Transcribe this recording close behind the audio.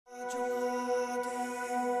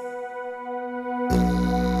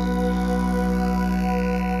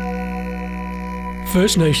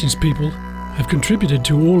First Nations people have contributed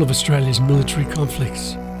to all of Australia's military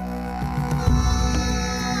conflicts.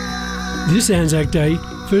 This ANZAC Day,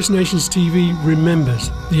 First Nations TV remembers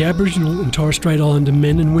the Aboriginal and Torres Strait Islander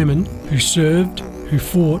men and women who served, who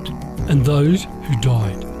fought, and those who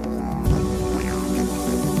died.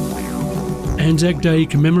 ANZAC Day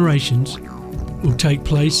commemorations will take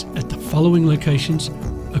place at the following locations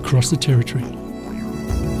across the Territory.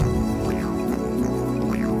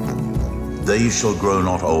 They shall grow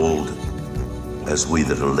not old, as we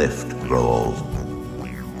that are left grow old.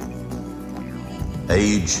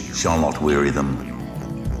 Age shall not weary them,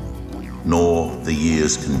 nor the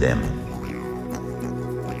years condemn.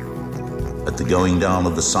 At the going down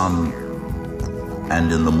of the sun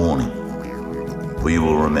and in the morning, we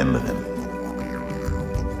will remember them.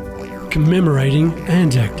 Commemorating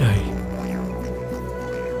ANZAC Day.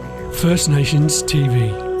 First Nations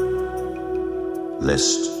TV.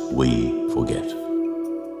 Lest we forget.